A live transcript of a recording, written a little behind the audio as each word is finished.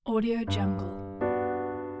Audio Jungle.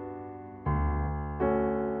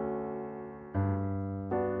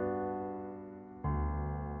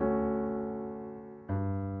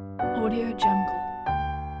 Audio Jungle.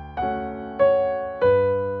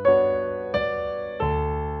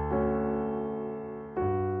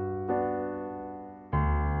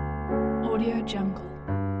 Audio Jungle.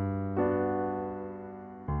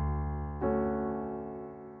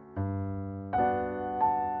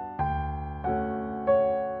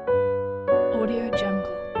 Audio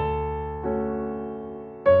Jungle.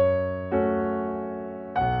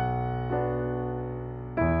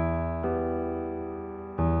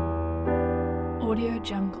 Audio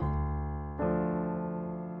Jungle.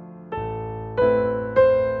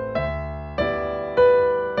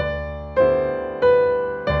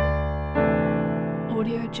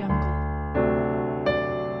 Audio Jungle.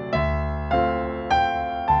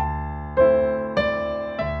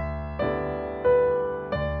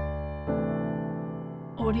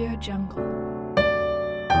 Audio Jungle.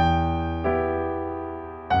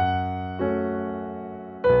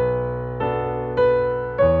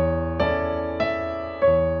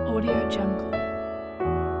 Audio Jungle.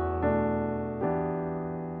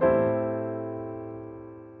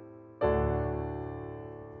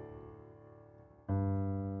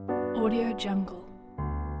 Audio Jungle.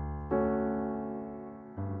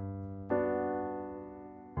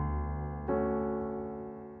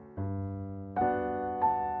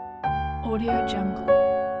 Audio Jungle.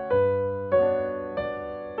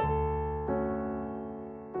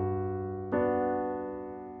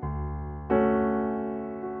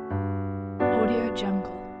 Audio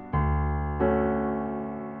Jungle.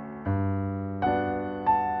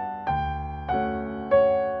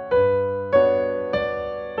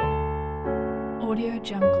 Audio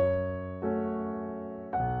Jungle.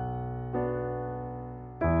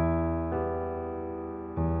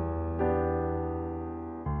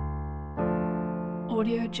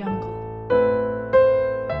 Audio Jungle.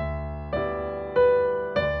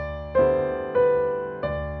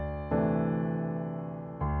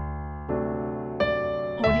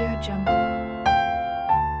 Audio Jungle.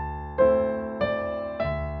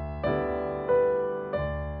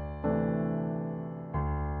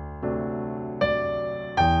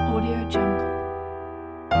 Audio Jungle.